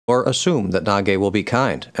or assume that Nage will be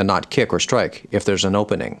kind and not kick or strike if there's an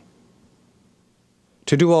opening.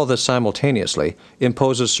 To do all this simultaneously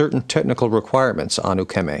imposes certain technical requirements on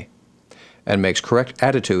ukeme, and makes correct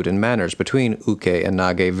attitude and manners between uke and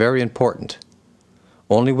Nage very important.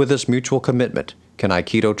 Only with this mutual commitment can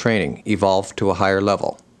Aikido training evolve to a higher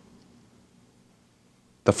level.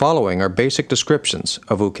 The following are basic descriptions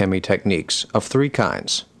of ukeme techniques of 3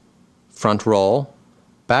 kinds: front roll,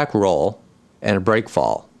 back roll, and break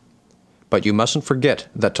fall. But you mustn't forget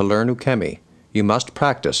that to learn ukeme, you must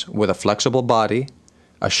practice with a flexible body,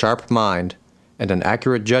 a sharp mind, and an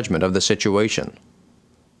accurate judgment of the situation.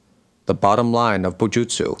 The bottom line of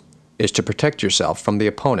Bujutsu is to protect yourself from the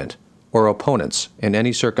opponent or opponents in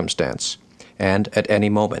any circumstance and at any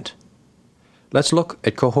moment. Let's look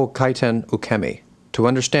at Koho Kaiten Ukeme to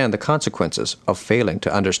understand the consequences of failing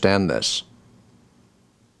to understand this.